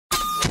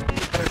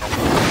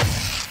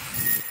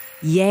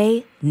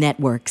Yay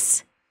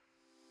Networks.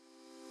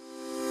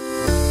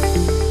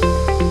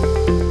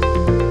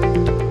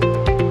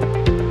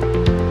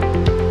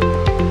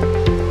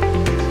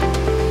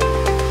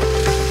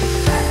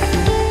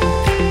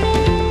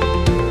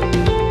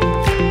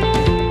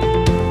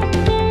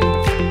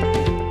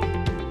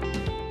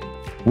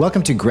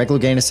 Welcome to Greg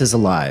Louganis is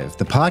Alive,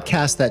 the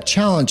podcast that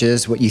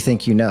challenges what you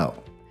think you know.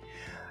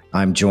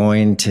 I'm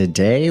joined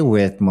today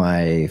with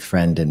my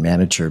friend and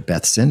manager,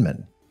 Beth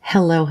Zinman.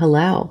 Hello,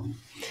 hello.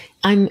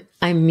 I'm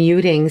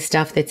muting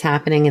stuff that's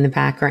happening in the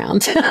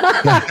background.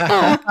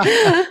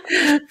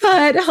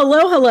 But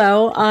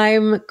hello.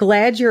 I'm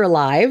glad you're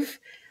alive.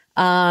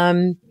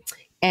 And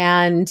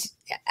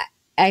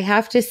I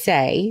have to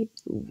say,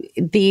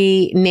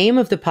 the name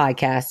of the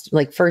podcast,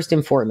 like first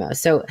and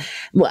foremost. So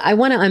I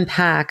want to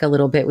unpack a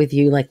little bit with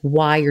you, like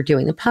why you're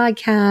doing a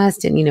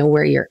podcast and,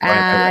 where you're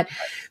at. Right.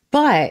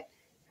 But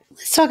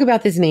let's talk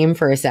about this name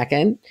for a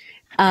second.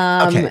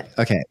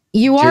 Okay.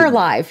 You are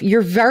alive.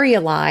 You're very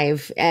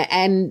alive.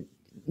 And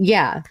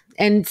yeah.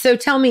 And so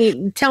tell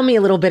me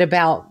a little bit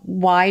about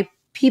why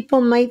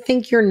people might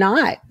think you're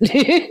not.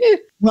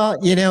 Well,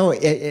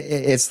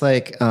 it's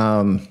like,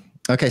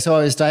 okay, so I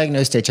was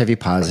diagnosed HIV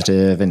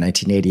positive in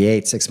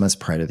 1988, 6 months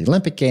prior to the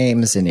Olympic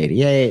Games in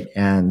 88.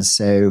 And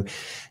so,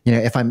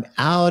 if I'm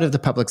out of the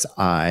public's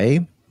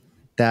eye,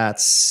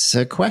 that's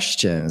a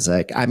question. It's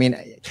like,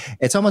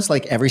 it's almost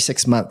like every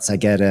 6 months I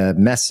get a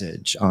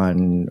message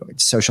on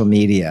social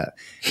media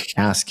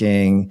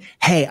asking,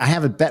 "Hey, I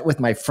have a bet with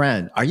my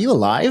friend. Are you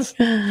alive?"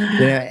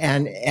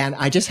 And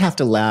I just have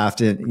to laugh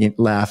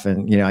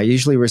and I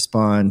usually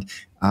respond,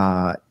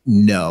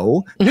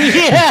 no.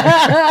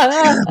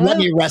 Let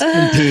me rest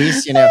in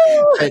peace,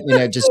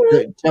 but, just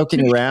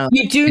joking around.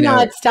 You do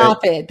not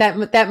stop it.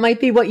 That might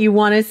be what you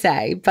want to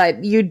say,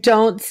 but you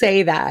don't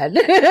say that.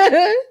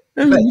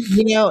 But,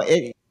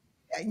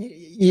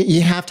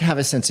 you have to have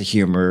a sense of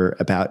humor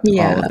about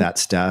all of that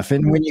stuff.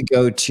 And when you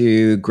go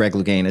to Greg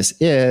Louganis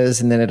is,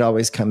 and then it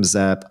always comes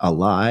up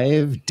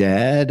alive,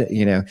 dead,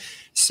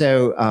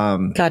 so.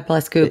 God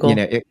bless Google.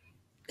 It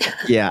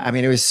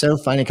was so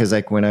funny because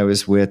like when I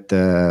was with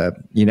the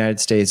United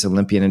States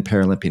Olympian and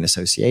Paralympian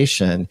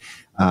Association,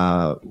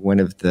 one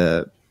of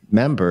the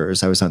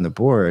members, I was on the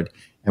board,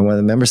 and one of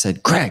the members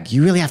said, "Greg,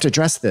 you really have to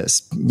address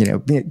this.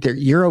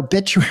 Your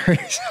obituary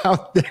is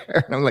out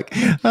there." And I'm like,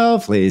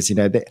 "Oh, please."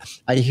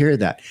 I hear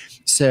that.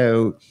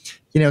 So,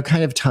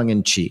 kind of tongue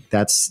in cheek.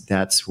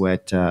 That's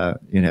what,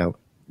 the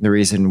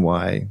reason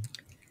why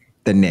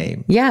the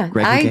name. Yeah.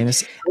 Greg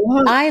Louganis.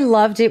 I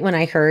loved it when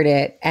I heard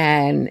it.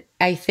 And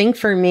I think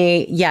for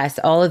me, yes,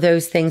 all of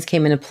those things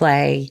came into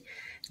play,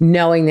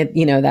 knowing that,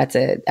 that's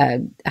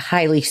a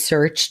highly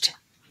searched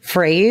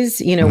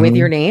phrase, with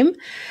your name.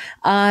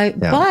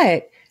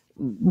 But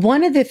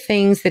one of the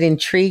things that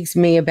intrigues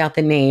me about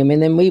the name,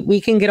 and then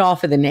we can get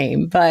off of the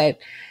name, but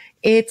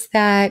it's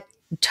that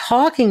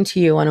talking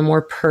to you on a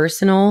more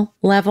personal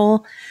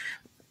level,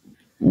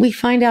 we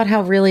find out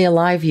how really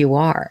alive you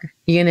are.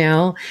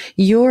 People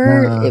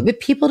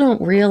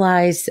don't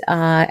realize,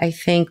 I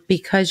think,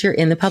 because you're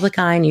in the public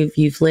eye and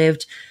you've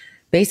lived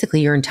basically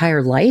your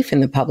entire life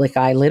in the public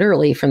eye,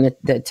 literally from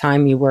the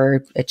time you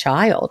were a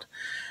child,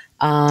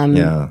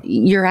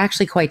 you're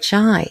actually quite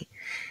shy.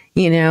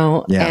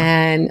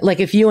 And like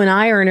if you and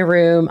I are in a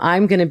room,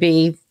 I'm going to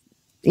be,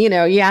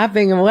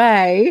 yapping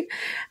away.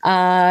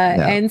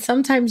 And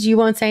sometimes you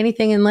won't say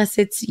anything unless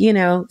it's,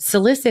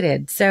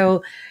 solicited.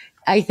 So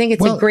I think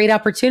it's a great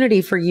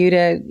opportunity for you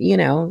to,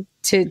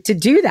 to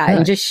do that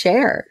and just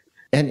share.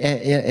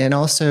 And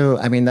also,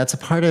 that's a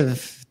part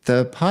of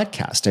the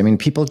podcast.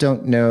 People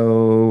don't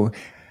know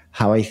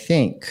how I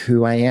think,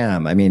 who I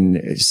am.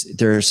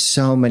 There are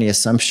so many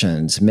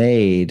assumptions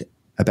made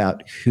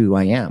about who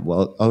I am.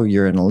 Well,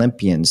 you're an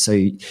Olympian, so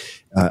an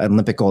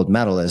Olympic gold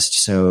medalist,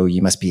 so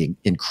you must be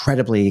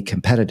incredibly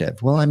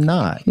competitive. Well, I'm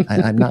not.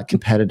 I'm not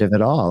competitive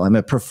at all. I'm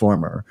a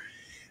performer.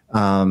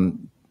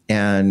 And,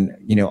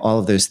 all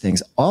of those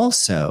things.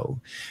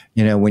 Also,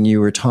 when you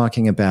were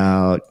talking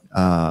about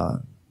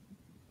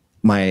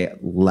my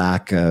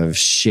lack of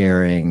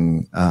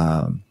sharing,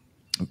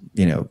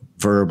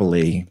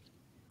 verbally,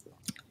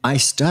 I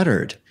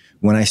stuttered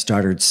when I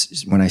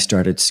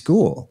started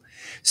school.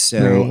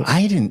 So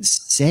I didn't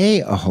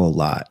say a whole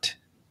lot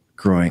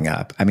growing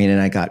up.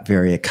 And I got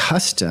very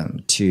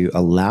accustomed to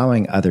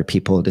allowing other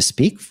people to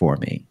speak for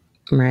me.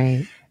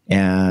 Right.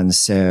 And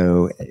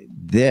so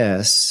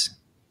this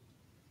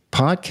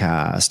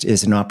podcast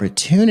is an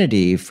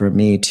opportunity for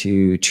me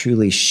to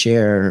truly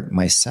share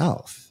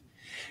myself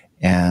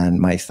and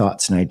my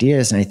thoughts and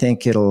ideas. And I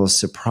think it'll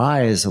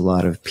surprise a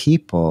lot of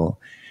people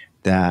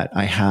that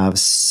I have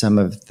some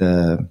of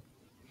the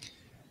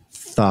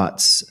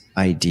thoughts,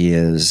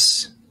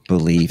 ideas,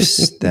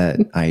 beliefs that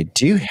I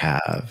do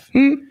have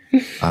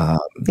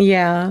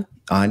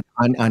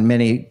on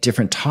many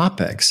different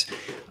topics.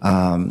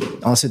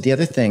 Also, the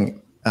other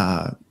thing,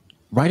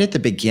 right at the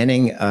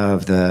beginning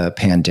of the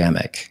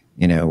pandemic,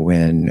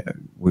 when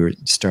we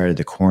started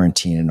the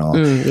quarantine and all,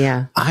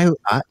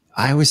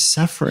 I was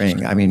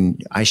suffering. I mean,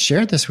 I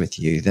shared this with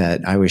you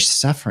that I was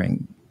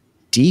suffering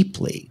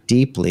deeply,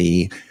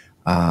 deeply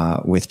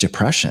with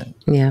depression.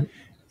 Yeah.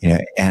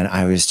 And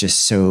I was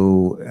just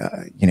so,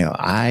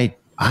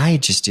 I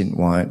just didn't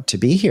want to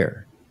be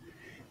here,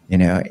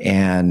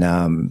 and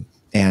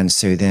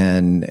so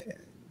then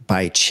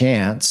by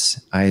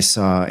chance, I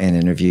saw an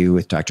interview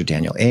with Dr.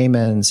 Daniel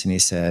Amens, and he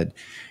said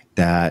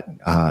that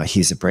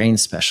he's a brain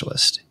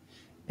specialist.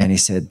 And he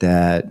said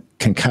that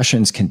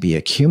concussions can be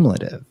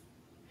accumulative.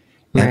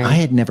 Right. And I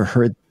had never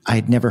heard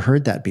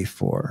that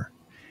before.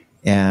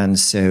 And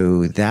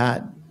so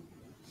that,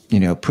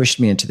 pushed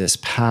me into this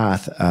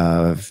path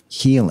of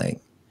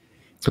healing.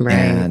 Right.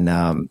 And,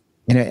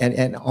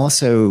 and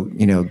also,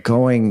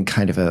 going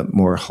kind of a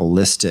more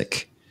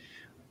holistic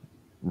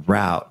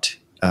route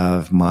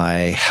of my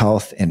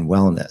health and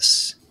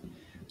wellness.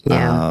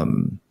 Yeah.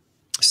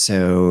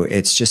 So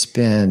it's just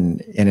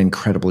been an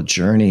incredible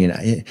journey.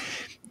 And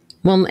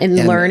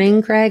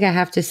learning, Greg, I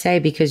have to say,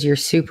 because you're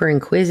super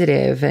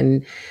inquisitive,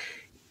 and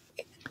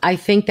I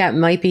think that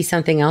might be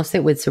something else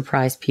that would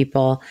surprise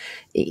people,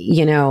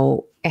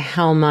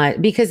 how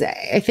much, because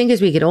I think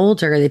as we get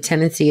older, the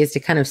tendency is to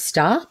kind of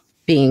stop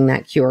being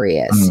that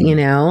curious,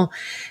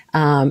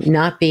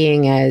 not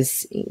being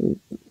as,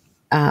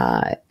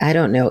 I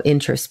don't know,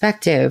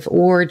 introspective,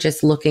 or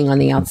just looking on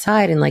the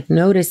outside and like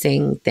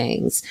noticing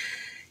things.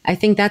 I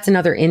think that's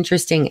another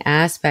interesting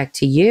aspect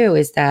to you,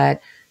 is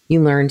that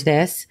you learned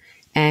this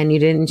and you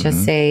didn't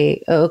just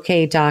say,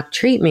 okay, doc,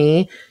 treat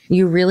me.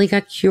 You really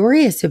got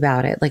curious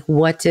about it. Like,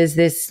 what does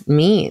this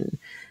mean?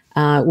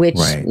 Which,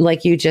 right.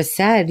 like you just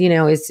said,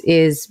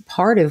 is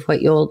part of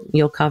what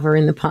you'll cover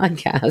in the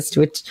podcast,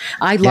 which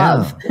I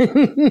love.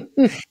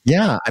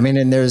 Yeah. I mean,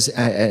 and there's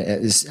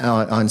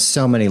on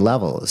so many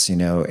levels,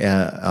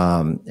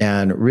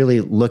 and really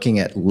looking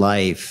at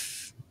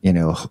life,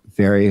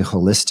 very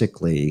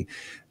holistically.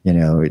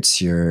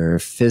 It's your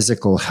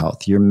physical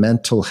health, your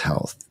mental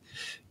health,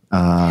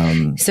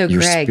 so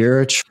your Greg,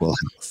 spiritual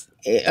health.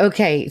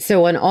 Okay.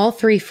 So on all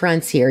three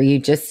fronts here, you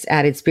just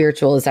added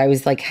spiritual as I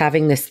was like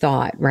having this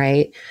thought,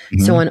 right?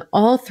 So on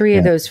all three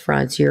of those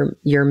fronts, your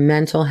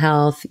mental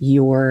health,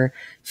 your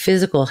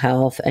physical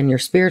health, and your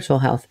spiritual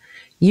health,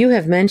 you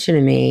have mentioned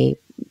to me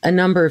a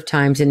number of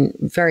times, and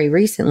very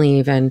recently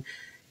even,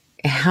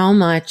 how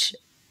much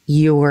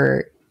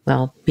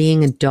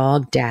being a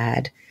dog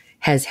dad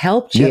has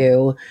helped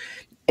you,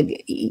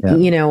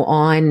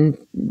 on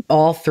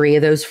all three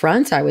of those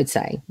fronts, I would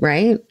say,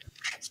 right?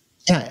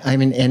 Yeah, I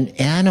mean, and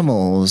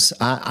animals,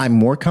 I'm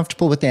more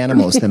comfortable with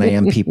animals than I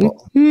am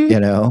people.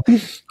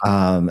 If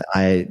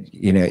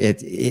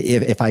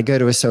I go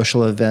to a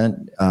social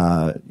event,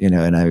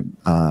 and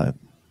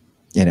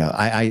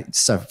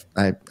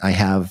I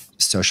have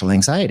social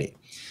anxiety.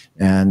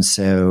 And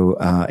so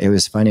it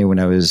was funny when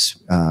I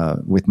was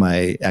with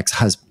my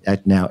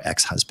now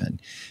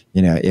ex-husband,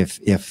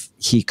 if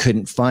he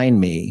couldn't find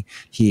me,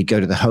 he'd go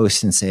to the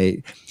host and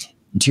say,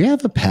 do you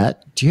have a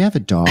pet? Do you have a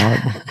dog?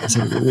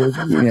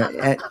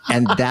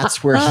 And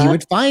that's where he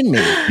would find me.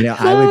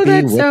 I would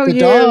be with the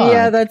dog.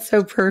 Yeah, that's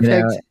so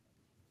perfect.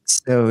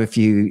 So if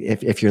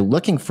you're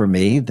looking for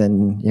me,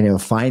 then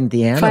find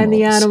the animals. Find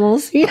the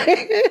animals.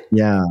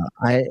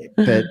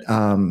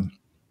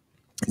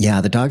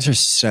 Yeah, the dogs are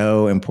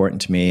so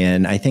important to me,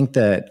 and I think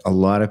that a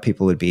lot of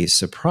people would be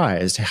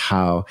surprised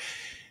how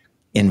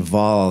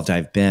involved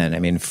I've been. I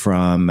mean,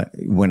 from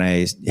when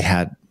I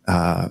had.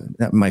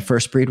 My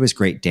first breed was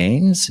Great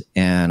Danes,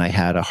 and I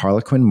had a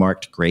Harlequin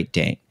marked Great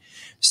Dane.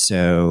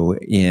 So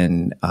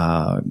in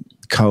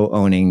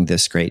co-owning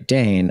this Great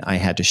Dane, I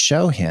had to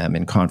show him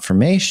in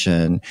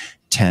confirmation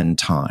 10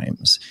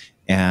 times.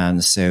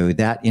 And so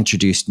that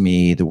introduced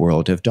me the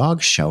world of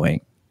dog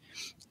showing.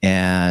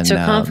 And so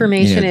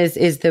confirmation is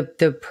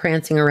the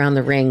prancing around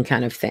the ring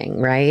kind of thing,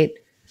 right?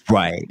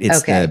 Right.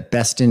 It's the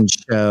best in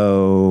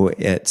show.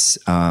 It's,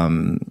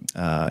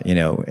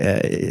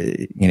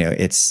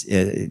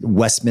 it's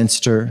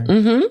Westminster.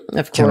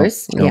 Of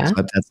course. Kennel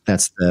Club.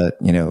 That's the,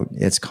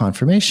 it's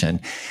confirmation.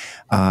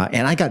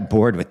 And I got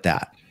bored with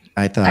that.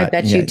 I thought, I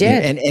bet you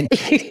did. And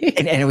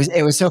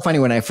it was so funny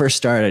when I first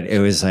started. It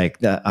was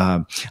like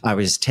I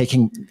was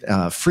taking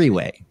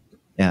Freeway,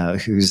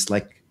 who's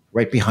like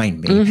right behind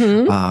me.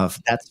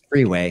 That's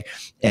Freeway.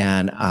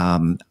 And,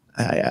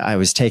 I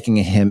was taking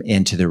him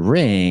into the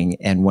ring,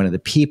 and one of the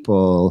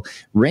people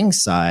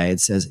ringside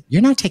says,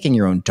 "You're not taking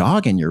your own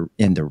dog in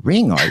the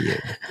ring, are you?"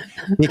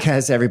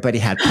 Because everybody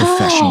had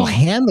professional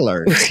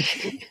handlers,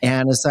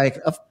 and it's like,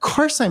 of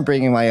course I'm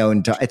bringing my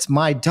own dog. It's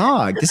my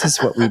dog. This is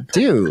what we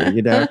do,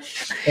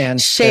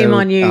 And shame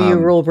on you, you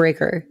rule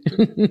breaker.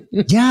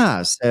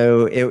 Yeah,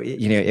 so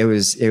it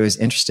was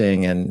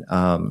interesting, and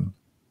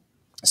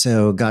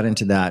so got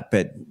into that,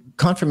 but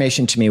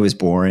confirmation to me was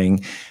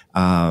boring.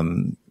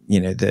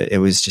 It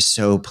was just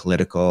so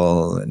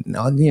political and,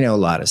 a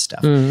lot of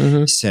stuff.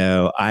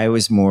 So I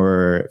was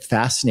more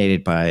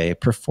fascinated by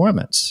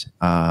performance.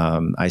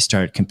 I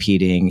started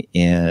competing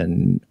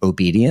in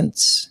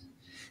obedience,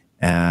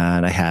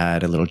 and I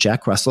had a little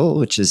Jack Russell,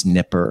 which is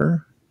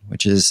Nipper,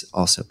 which is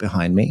also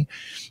behind me.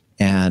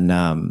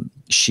 and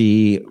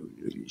she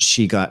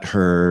got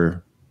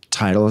her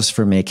titles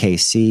from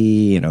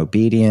AKC and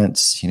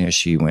obedience.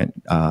 She went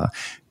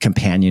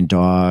companion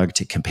dog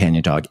to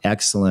companion dog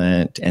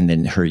excellent, and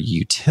then her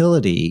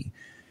utility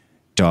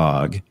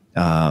dog,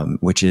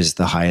 which is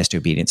the highest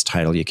obedience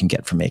title you can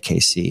get from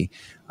AKC.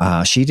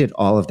 She did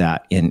all of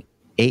that in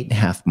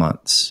 8.5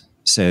 months.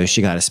 So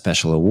she got a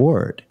special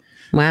award.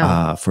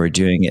 Wow. For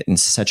doing it in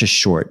such a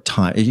short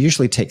time. It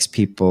usually takes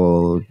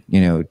people,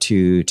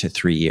 2 to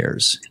 3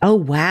 years. Oh,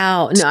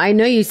 wow. No, I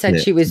know you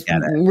said she was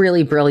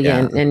really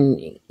brilliant.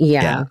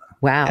 Yeah. And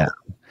wow.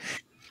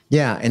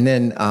 Yeah. And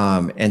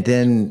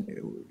then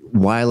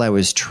while I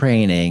was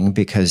training,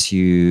 because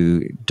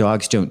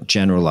dogs don't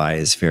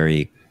generalize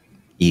very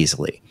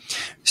easily.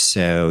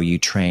 So you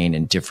train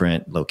in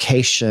different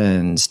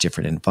locations,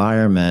 different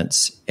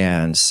environments.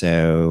 And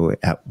so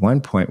at one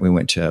point we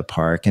went to a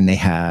park and they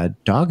had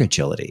dog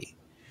agility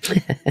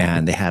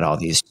and they had all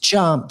these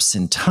jumps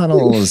and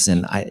tunnels.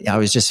 And I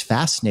was just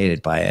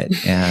fascinated by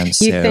it. And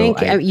so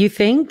you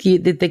think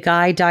the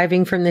guy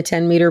diving from the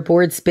 10-meter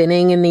board,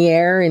 spinning in the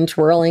air and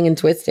twirling and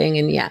twisting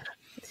and yeah.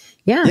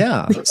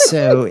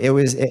 So it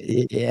was,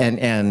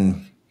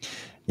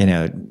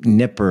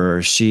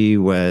 Nipper,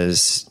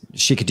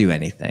 she could do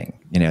anything.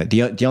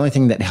 The only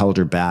thing that held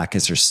her back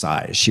is her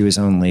size. She was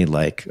only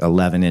like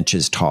 11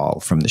 inches tall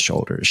from the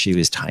shoulders. She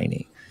was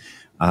tiny.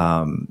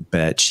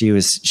 But she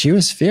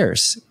was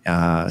fierce.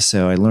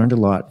 So I learned a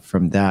lot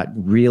from that,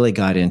 really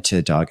got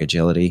into dog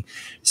agility.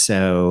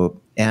 So,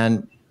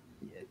 and,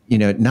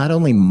 not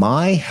only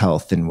my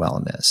health and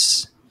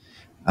wellness,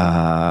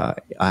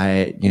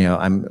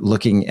 I'm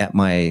looking at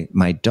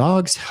my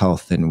dog's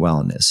health and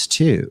wellness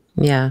too.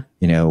 Yeah.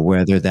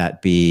 Whether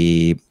that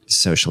be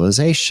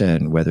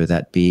socialization, whether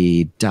that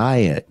be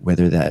diet,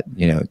 whether that,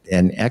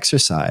 and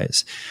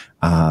exercise.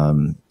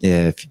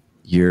 If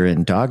you're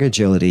in dog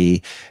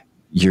agility,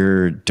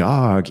 your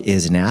dog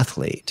is an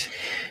athlete.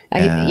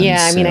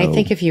 I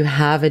think if you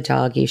have a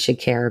dog, you should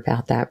care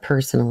about that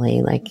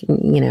personally. Like,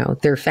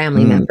 they're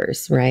family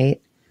members, right?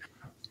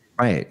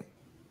 Right.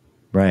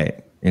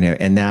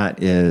 And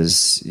that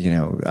is,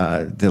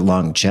 the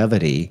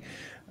longevity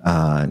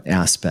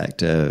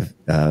aspect of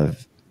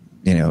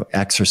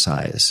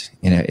exercise,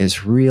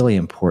 is really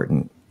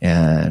important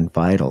and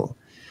vital.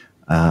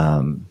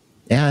 And,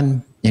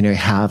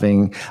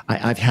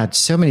 I've had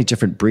so many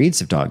different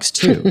breeds of dogs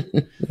too.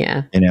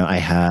 Yeah. I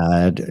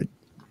had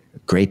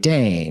Great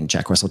Dane,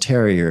 Jack Russell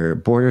Terrier,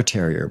 Border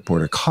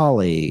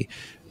Collie,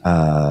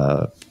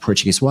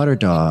 Portuguese Water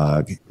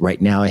Dog.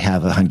 Right now I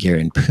have a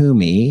Hungarian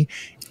Pumi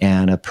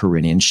and a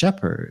Pyrenean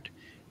Shepherd.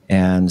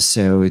 And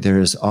so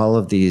there's all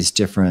of these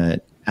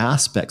different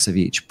aspects of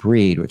each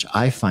breed, which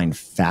I find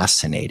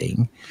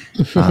fascinating.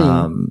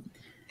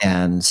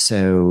 And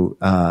so,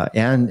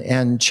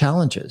 and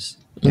challenges,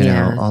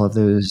 all of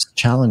those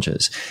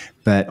challenges,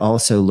 but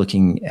also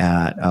looking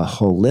at a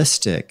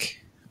holistic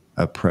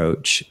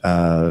approach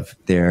of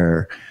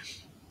their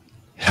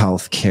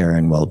health care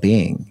and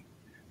well-being,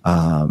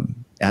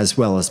 as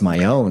well as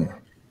my own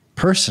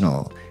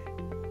personal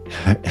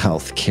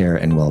health care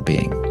and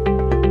well-being.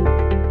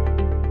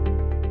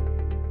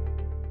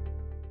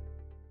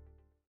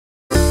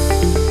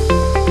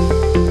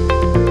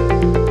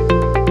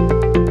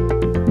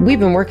 We've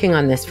been working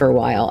on this for a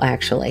while,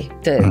 actually.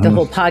 The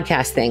whole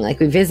podcast thing, like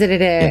we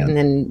visited it and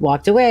then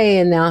walked away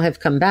and now have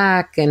come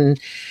back. And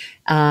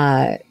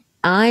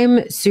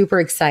I'm super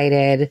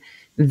excited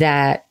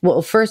that,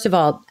 well, first of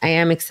all, I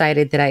am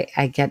excited that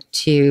I get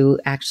to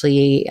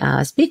actually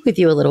speak with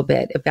you a little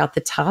bit about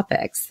the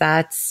topics.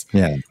 That's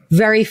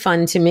very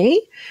fun to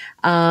me.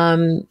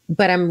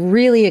 But I'm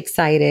really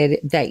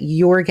excited that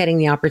you're getting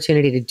the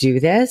opportunity to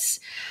do this.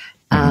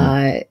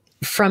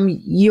 From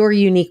your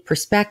unique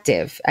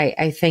perspective,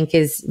 I think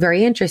is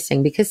very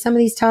interesting because some of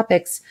these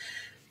topics,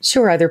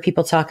 sure, other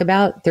people talk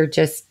about, they're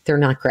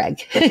not Greg,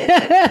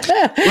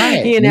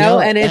 right.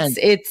 And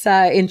it's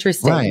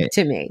interesting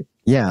to me.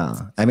 Yeah.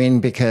 I mean,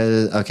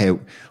 because,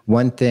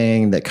 one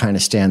thing that kind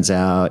of stands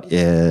out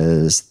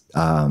is,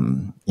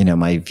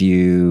 my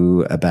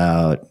view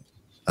about,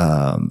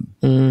 I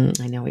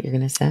know what you're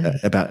going to say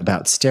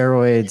about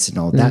steroids and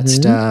all that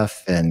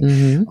stuff.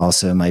 And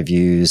also my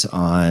views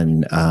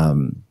on,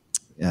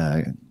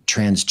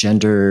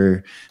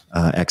 transgender,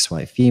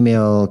 XY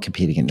female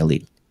competing in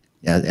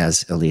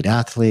as elite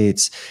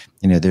athletes.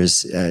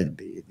 There's,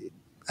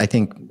 I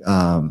think,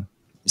 a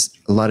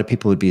lot of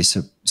people would be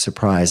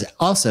surprised.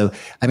 Also,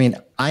 I mean,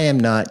 I am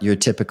not your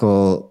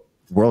typical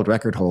world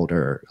record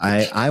holder.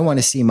 I want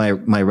to see my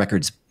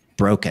records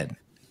broken.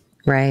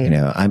 Right.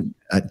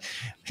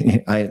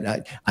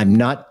 I'm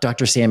not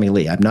Dr. Sammy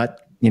Lee. I'm not,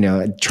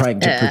 trying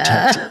to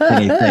protect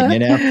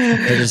anything,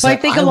 Well, I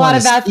think a lot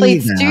of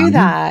athletes do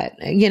that,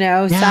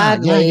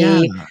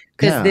 sadly,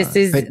 because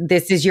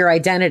this is your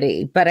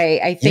identity. But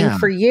I think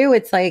for you,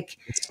 it's like,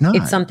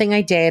 it's something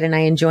I did and I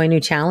enjoy new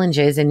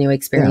challenges and new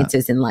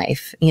experiences in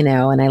life, and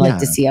I like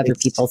to see other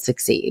people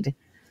succeed.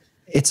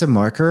 It's a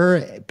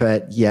marker,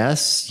 but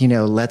yes,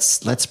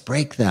 let's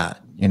break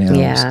that,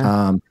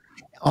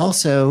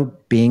 also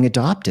being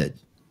adopted.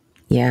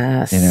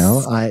 Yes.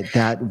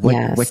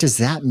 What does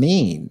that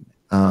mean?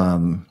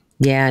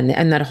 Yeah.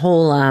 And that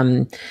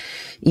whole,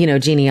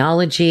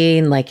 genealogy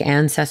and like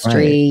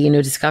ancestry,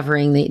 Right.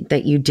 Discovering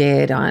that you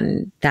did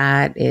on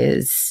that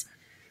is,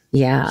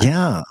 yeah.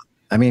 Yeah.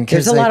 I mean,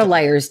 there's a lot of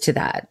layers to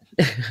that.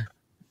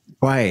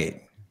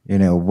 Right.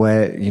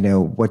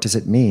 What does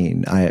it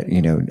mean? I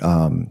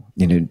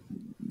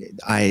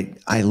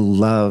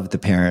love the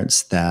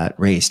parents that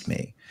raised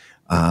me.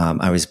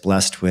 I was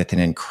blessed with an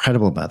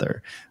incredible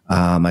mother.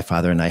 My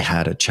father and I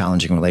had a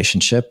challenging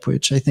relationship,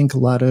 which I think a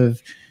lot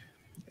of,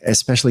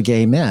 especially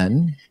gay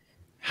men,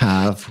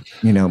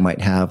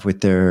 might have with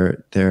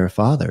their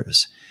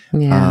fathers.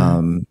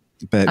 Yeah.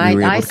 But we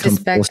were able to come full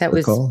suspect that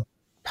was circle.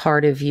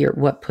 part of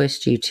what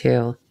pushed you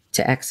to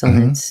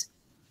excellence,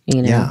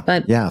 Yeah.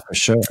 but yeah, for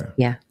sure.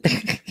 yeah.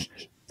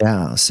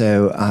 Yeah.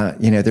 So,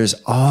 there's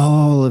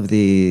all of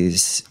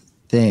these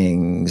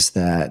things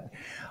that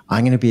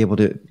I'm going to be able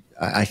to,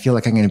 I feel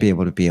like I'm going to be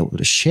able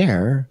to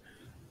share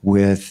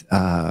with,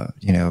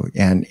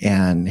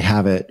 and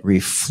have it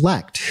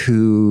reflect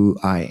who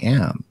I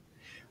am.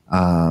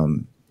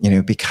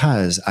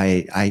 Because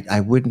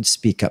I wouldn't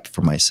speak up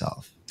for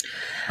myself.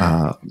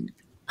 I'm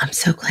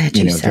so glad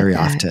you said very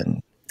that.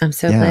 often. I'm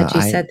so glad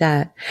you said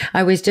that.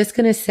 I was just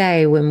going to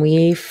say not when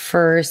we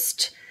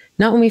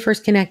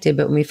first connected,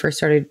 but when we first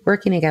started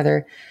working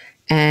together,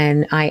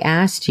 and I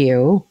asked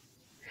you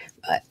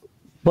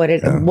what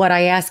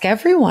I ask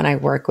everyone I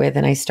work with,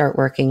 and I start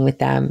working with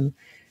them,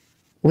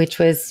 which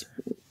was,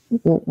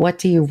 what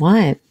do you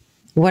want?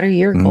 What are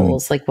your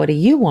goals? Like, what do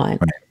you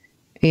want? Right.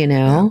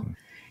 Yeah.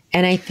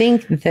 And I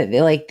think that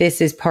like,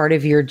 this is part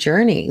of your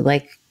journey.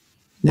 Like,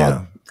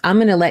 I'm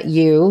going to let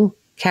you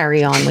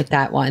carry on with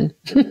that one.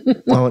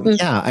 Well,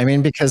 yeah. I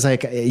mean, because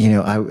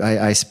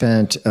I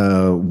spent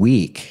a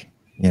week,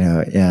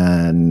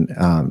 and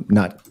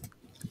not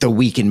the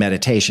week in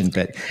meditation,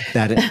 but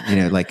that,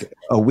 like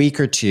a week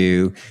or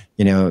two,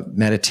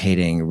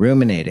 meditating,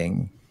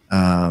 ruminating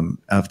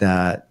of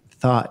that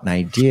thought and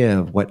idea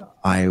of what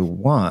I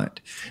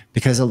want.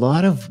 Because a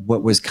lot of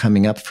what was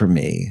coming up for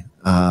me,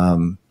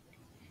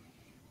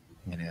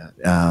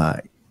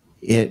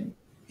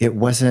 it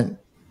wasn't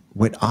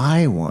what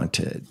I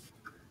wanted.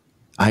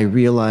 I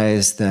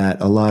realized that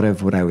a lot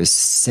of what I was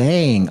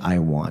saying I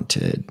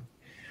wanted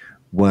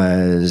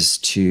was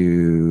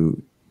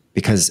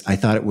because I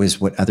thought it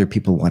was what other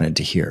people wanted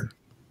to hear,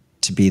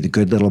 to be the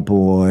good little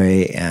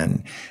boy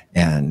and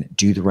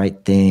do the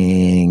right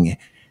thing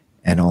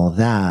and all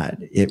that.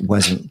 It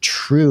wasn't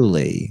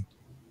truly,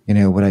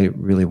 what I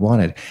really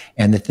wanted.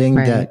 And the thing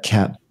that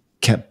kept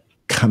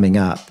coming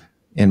up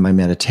in my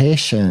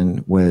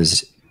meditation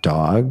was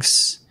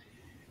dogs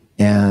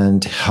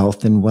and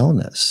health and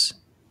wellness,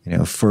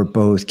 for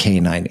both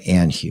canine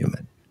and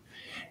human.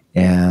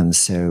 And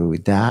so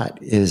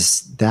that's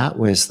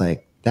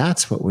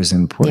what was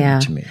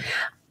important to me.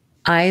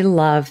 I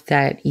love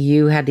that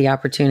you had the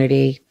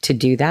opportunity to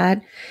do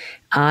that.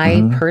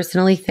 I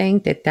personally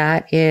think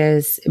that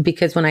is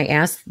because when I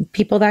ask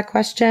people that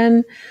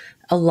question,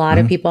 a lot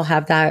of people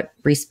have that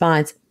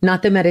response,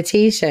 not the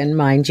meditation,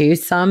 mind you.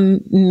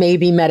 Some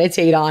maybe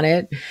meditate on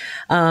it,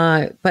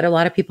 but a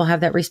lot of people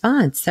have that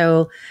response.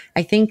 So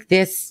I think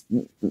this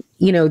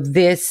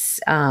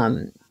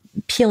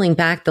peeling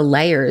back the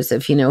layers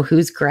of,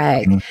 who's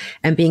Greg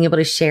and being able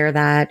to share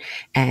that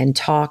and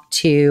talk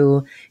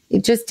to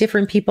just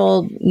different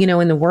people,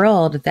 in the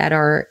world that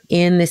are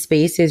in the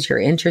spaces you're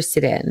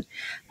interested in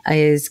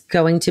is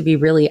going to be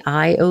really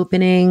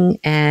eye-opening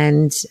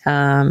and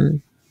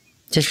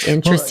just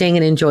interesting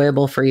and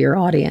enjoyable for your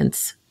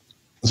audience.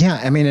 Yeah.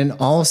 I mean, and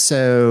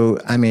also,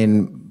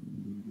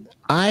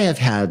 I have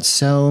had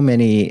so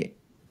many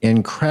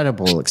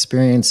incredible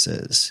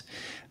experiences.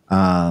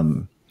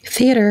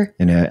 Theater.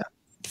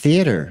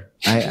 Theater.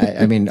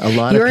 I mean, a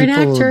lot You're of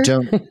people an actor.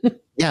 don't.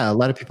 Yeah, a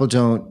lot of people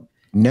don't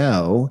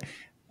know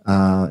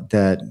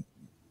that.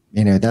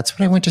 That's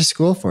what I went to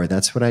school for.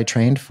 That's what I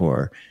trained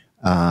for.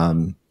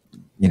 My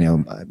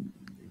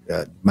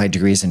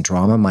degree's in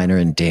drama, minor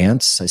in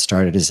dance. I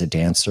started as a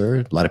dancer.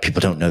 A lot of people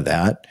don't know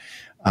that.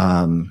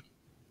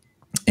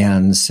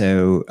 And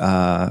so,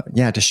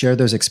 to share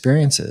those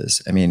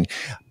experiences. I mean,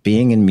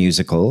 being in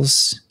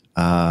musicals,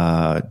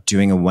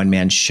 doing a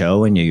one-man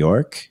show in New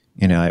York.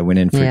 I went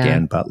in for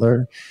Dan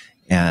Butler,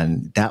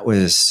 and that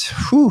was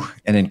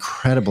an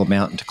incredible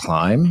mountain to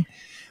climb.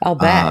 I'll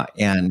bet.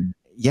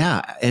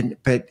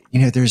 But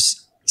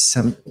there's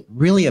some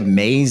really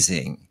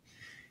amazing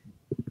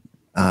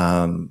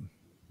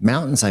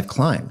mountains I've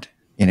climbed.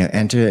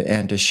 And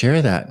to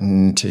share that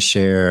and to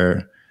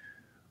share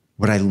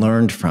what I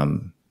learned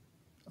from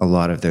a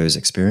lot of those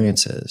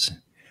experiences,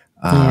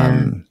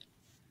 and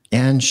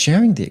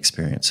sharing the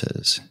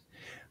experiences.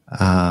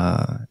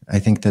 I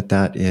think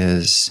that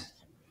is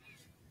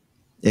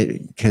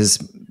it, because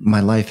my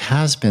life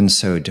has been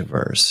so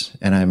diverse,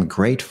 and I'm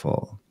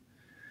grateful.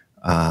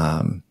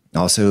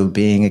 Also,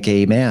 being a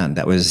gay man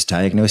that was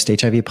diagnosed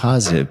HIV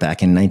positive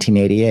back in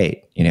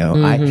 1988,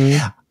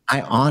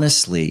 I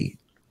honestly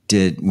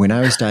when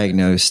I was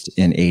diagnosed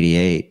in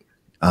 88,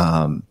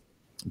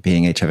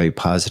 being HIV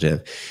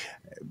positive,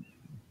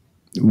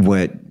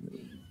 what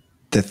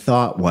the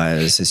thought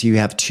was is you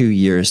have 2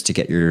 years to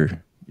get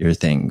your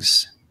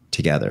things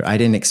together. I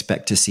didn't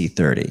expect to see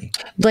 30.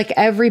 Like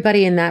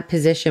everybody in that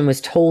position was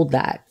told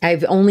that.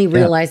 I've only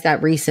realized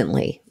that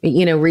recently,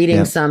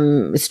 reading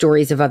some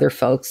stories of other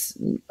folks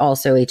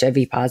also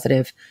HIV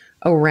positive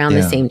around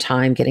the same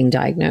time getting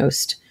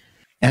diagnosed.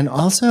 And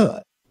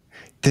also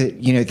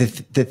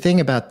the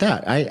thing about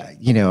that, I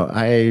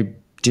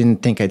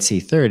didn't think I'd see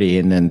 30,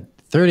 and then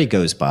 30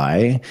 goes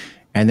by,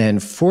 and then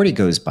 40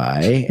 goes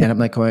by, and I'm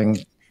like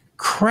going,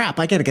 crap,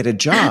 I got to get a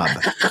job,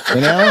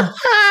 I've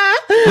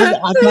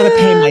got to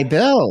pay my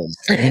bills.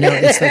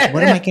 It's like,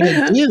 what am I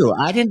going to do?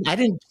 I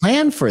didn't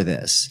plan for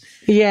this.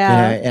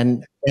 Yeah.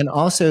 And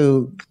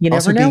also, you never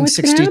also know being what's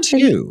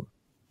 62.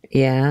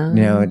 Yeah.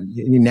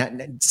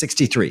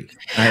 63.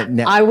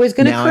 I was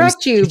going to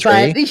correct you,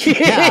 but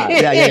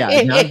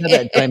yeah. Now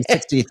that I'm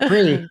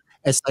 63,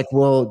 it's like,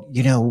 well,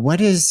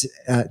 what is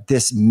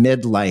this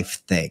midlife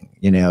thing?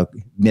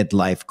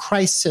 Midlife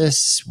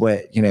crisis?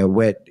 What,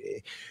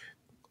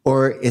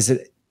 or is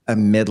it a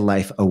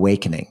midlife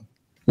awakening?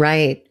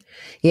 Right.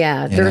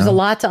 Yeah. There's a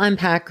lot to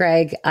unpack,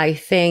 Greg, I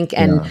think.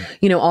 And,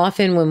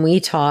 often when we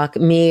talk,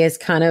 me as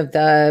kind of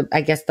the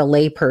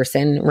lay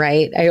person,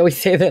 right? I always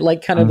say that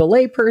like kind of the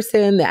lay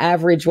person, the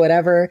average,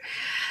 whatever.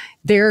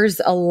 There's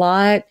a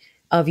lot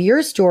of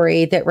your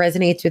story that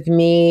resonates with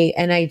me.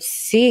 And I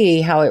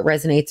see how it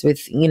resonates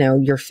with,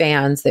 your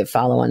fans that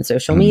follow on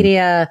social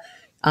media.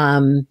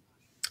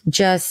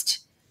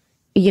 Just,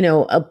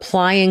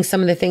 applying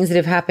some of the things that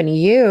have happened to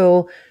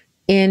you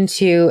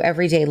into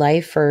everyday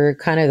life for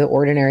kind of the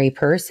ordinary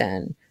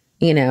person.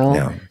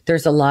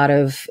 There's a lot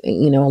of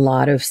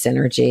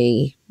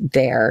synergy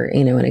there,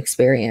 and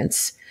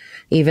experience,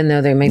 even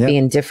though they might be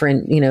in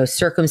different,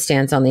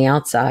 circumstance on the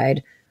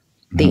outside,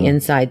 the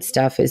inside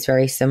stuff is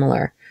very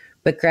similar.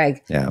 But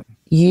Greg,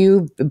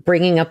 you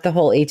bringing up the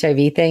whole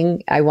HIV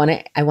thing, I want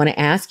to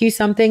ask you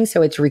something.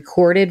 So it's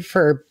recorded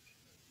for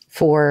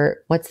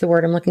what's the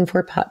word I'm looking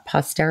for?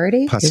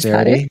 Posterity?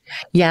 Posterity.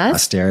 Yes.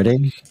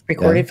 Posterity.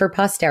 Recorded for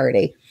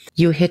posterity.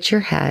 You hit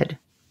your head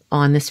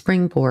on the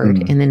springboard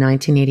in the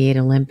 1988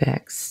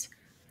 Olympics.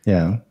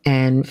 Yeah.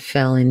 And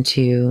fell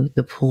into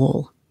the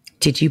pool.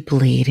 Did you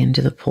bleed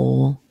into the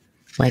pool?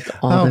 Like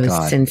all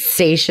those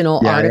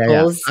sensational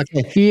articles.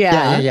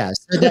 Yeah. Okay. Yeah.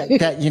 So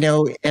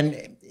that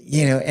and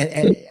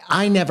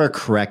I never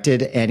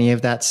corrected any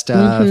of that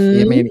stuff.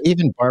 I mean,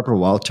 even Barbara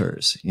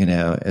Walters,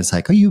 it's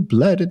like, oh, you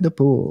bled in the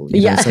pool.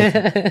 It's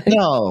like,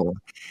 no.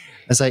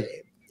 It's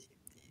like,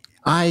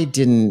 I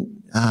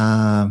didn't,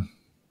 I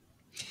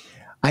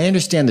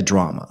understand the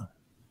drama,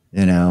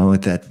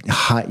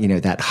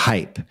 that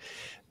hype.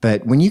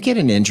 But when you get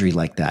an injury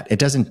like that, it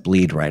doesn't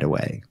bleed right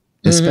away,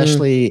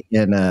 especially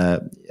in a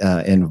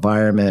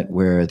environment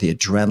where the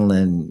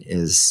adrenaline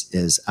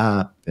is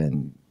up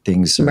and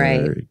things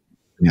are,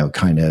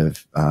 kind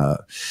of,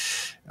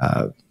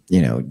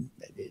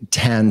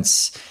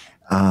 tense.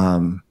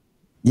 I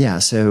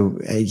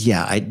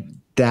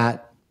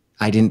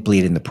didn't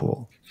bleed in the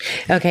pool.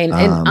 Okay.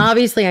 And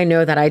obviously I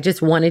know that. I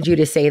just wanted you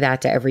to say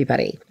that to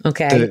everybody.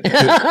 Okay.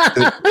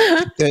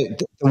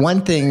 The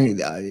one thing,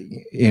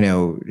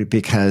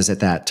 because at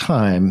that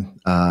time,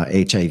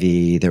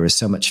 HIV, there was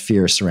so much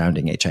fear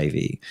surrounding HIV.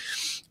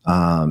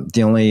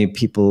 The only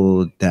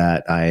people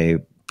that I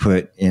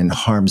put in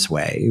harm's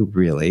way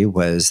really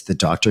was the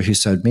doctor who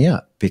sewed me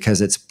up, because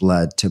it's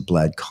blood to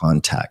blood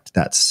contact.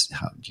 That's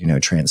how,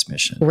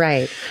 transmission.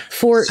 Right.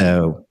 For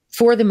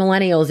the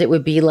millennials, it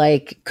would be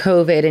like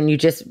COVID and you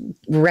just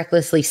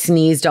recklessly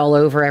sneezed all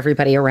over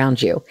everybody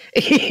around you.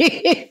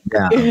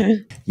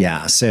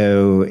 Yeah.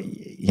 So,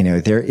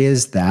 there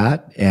is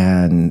that.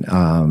 And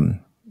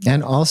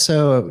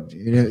also,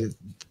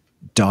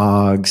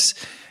 dogs,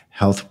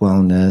 health and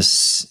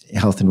wellness,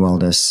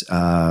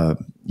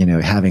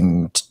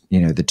 having,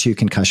 the 2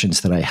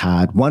 concussions that I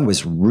had, one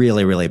was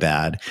really, really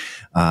bad.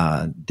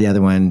 The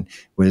other one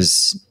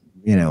was,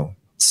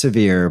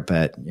 severe,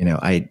 but,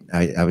 I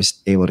was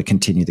able to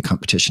continue the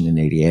competition in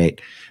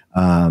 88.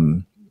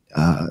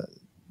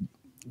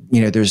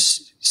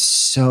 There's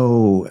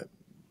so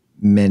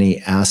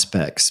many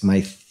aspects, my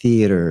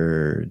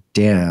theater,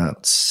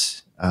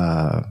 dance,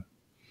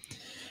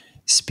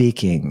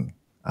 speaking,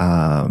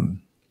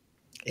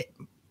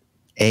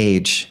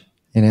 age,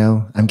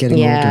 I'm getting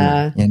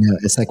older,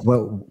 it's like,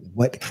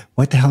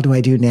 what the hell do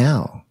I do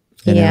now?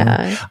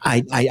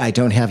 I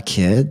don't have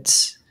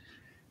kids,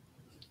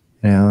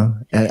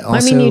 and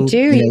also, you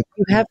do, you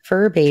have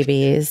fur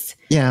babies.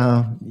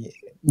 Yeah.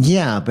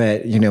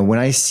 But, when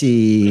I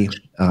see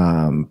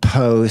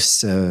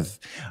posts of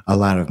a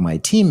lot of my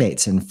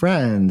teammates and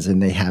friends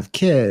and they have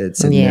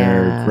kids and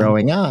they're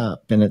growing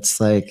up, and it's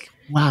like,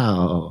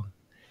 wow,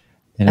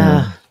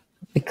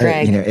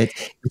 Greg,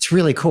 it's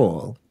really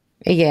cool.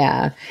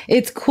 Yeah,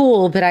 it's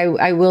cool. But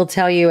I will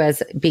tell you,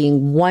 as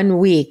being 1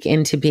 week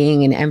into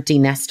being an empty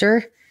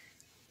nester,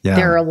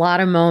 there are a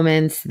lot of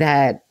moments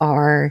that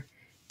are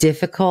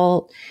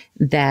difficult,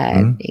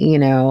 that, you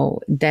know,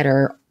 that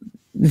are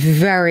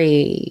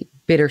very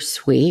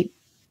bittersweet,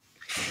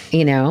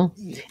 you know,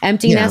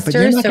 empty nesters. But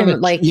you're not So gonna,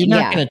 like, you're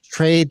not going to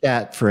trade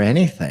that for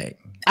anything.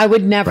 I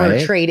would never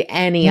right? trade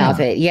any of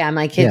it. Yeah.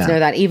 My kids Yeah. know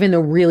that. Even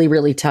the really,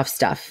 really tough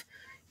stuff,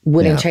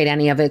 wouldn't trade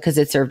any of it because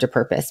it served a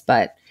purpose.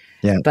 But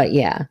yeah.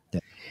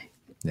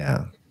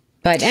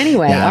 But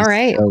anyway, all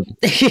right. So,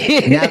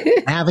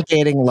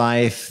 navigating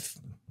life.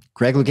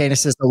 Greg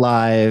Louganis is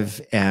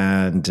alive.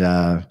 And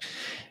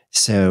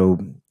so,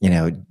 you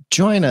know,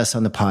 join us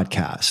on the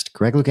podcast.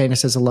 Greg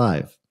Louganis is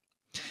alive.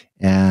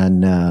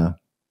 And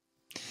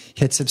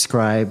hit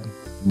subscribe,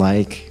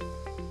 like,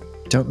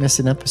 don't miss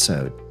an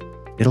episode.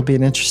 It'll be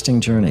an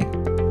interesting journey.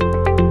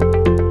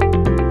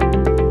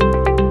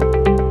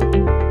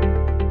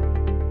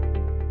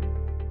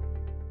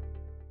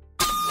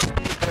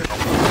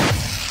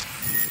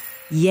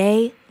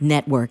 Yay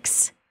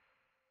Networks.